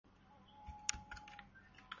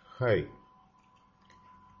Hi,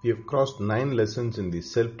 we have crossed 9 lessons in the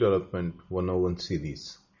Self-Development 101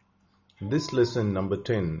 series. This lesson number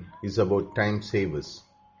 10 is about time savers.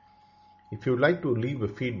 If you would like to leave a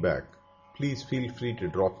feedback, please feel free to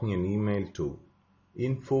drop me an email to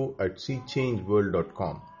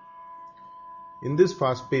info@seechangeworld.com. In this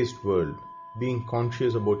fast-paced world, being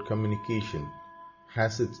conscious about communication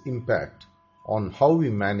has its impact on how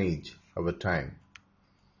we manage our time.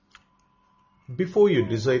 Before you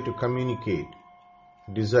decide to communicate,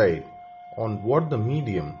 decide on what the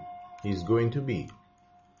medium is going to be.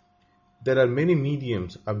 There are many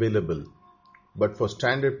mediums available, but for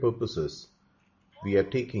standard purposes, we are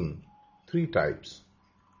taking 3 types: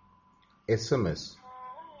 SMS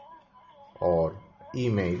or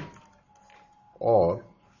email or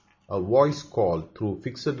a voice call through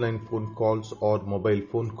fixed line phone calls or mobile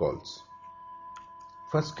phone calls.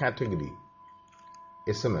 First category,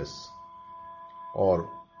 SMS or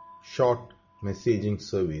short messaging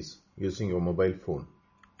service using your mobile phone.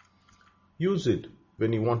 Use it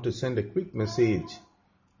when you want to send a quick message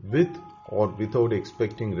with or without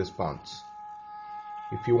expecting response.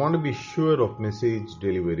 If you want to be sure of message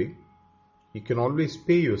delivery, you can always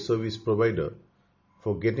pay your service provider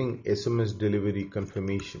for getting SMS delivery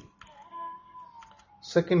confirmation.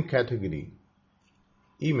 Second category,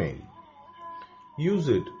 email. Use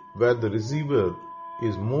it where the receiver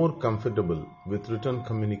is more comfortable with written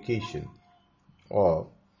communication, or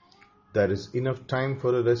there is enough time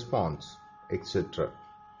for a response, etc.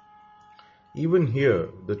 Even here,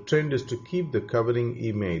 the trend is to keep the covering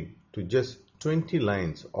email to just 20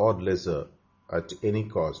 lines or lesser at any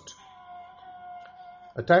cost.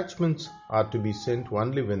 Attachments are to be sent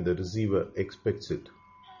only when the receiver expects it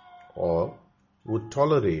or would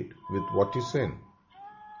tolerate with what you send.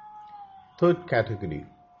 Third category,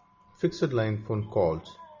 fixed line phone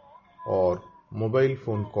calls or mobile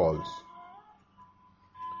phone calls.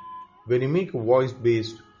 When you make a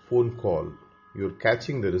voice-based phone call, you're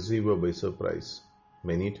catching the receiver by surprise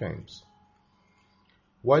many times.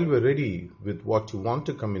 While we're ready with what you want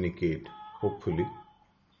to communicate, hopefully,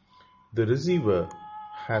 the receiver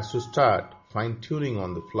has to start fine-tuning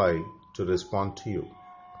on the fly to respond to you.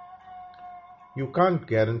 You can't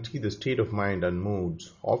guarantee the state of mind and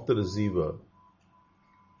moods of the receiver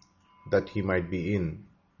that he might be in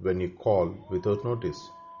when you call without notice.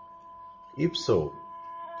 If so,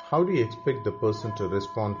 how do you expect the person to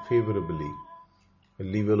respond favorably,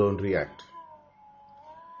 leave alone react?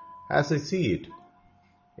 As I see it,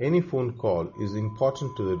 any phone call is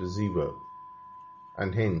important to the receiver,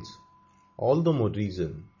 and hence, all the more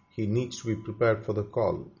reason he needs to be prepared for the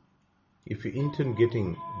call if you intend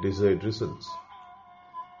getting desired results.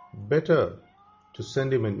 Better to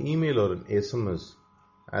send him an email or an SMS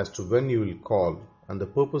as to when you will call and the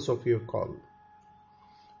purpose of your call.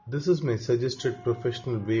 This is my suggested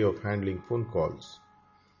professional way of handling phone calls.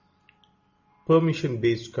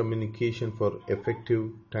 Permission-based communication for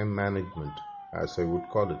effective time management, as I would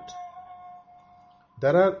call it.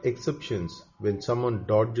 There are exceptions when someone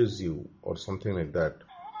dodges you or something like that,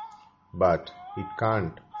 but it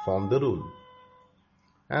can't form the rule.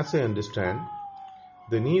 As I understand,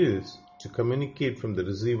 the need is to communicate from the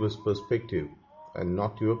receiver's perspective and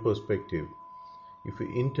not your perspective if you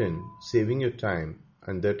intend saving your time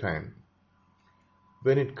and their time.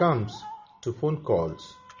 When it comes to phone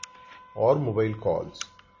calls or mobile calls,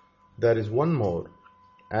 there is one more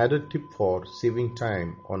added tip for saving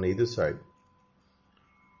time on either side.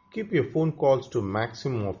 Keep your phone calls to a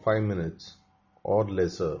maximum of 5 minutes or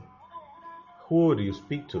lesser, whoever you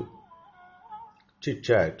speak to.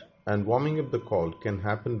 Chit-chat and warming up the call can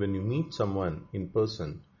happen when you meet someone in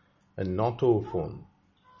person and not over phone.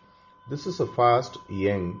 This is a fast,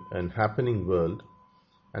 young and happening world,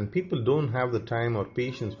 and people don't have the time or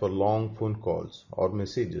patience for long phone calls or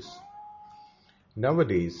messages.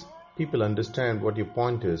 Nowadays, people understand what your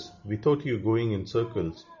point is without you going in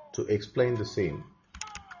circles to explain the same.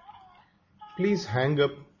 Please hang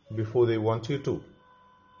up before they want you to.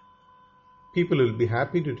 People will be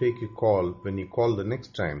happy to take your call when you call the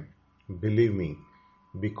next time, believe me,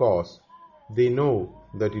 because they know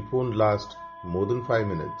that it won't last more than 5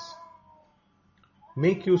 minutes.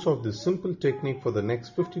 Make use of this simple technique for the next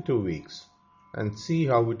 52 weeks and see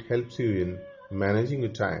how it helps you in managing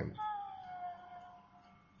your time.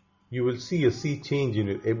 You will see a sea change in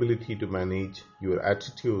your ability to manage your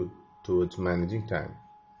attitude towards managing time.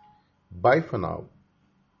 Bye for now.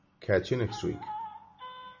 Catch you next week.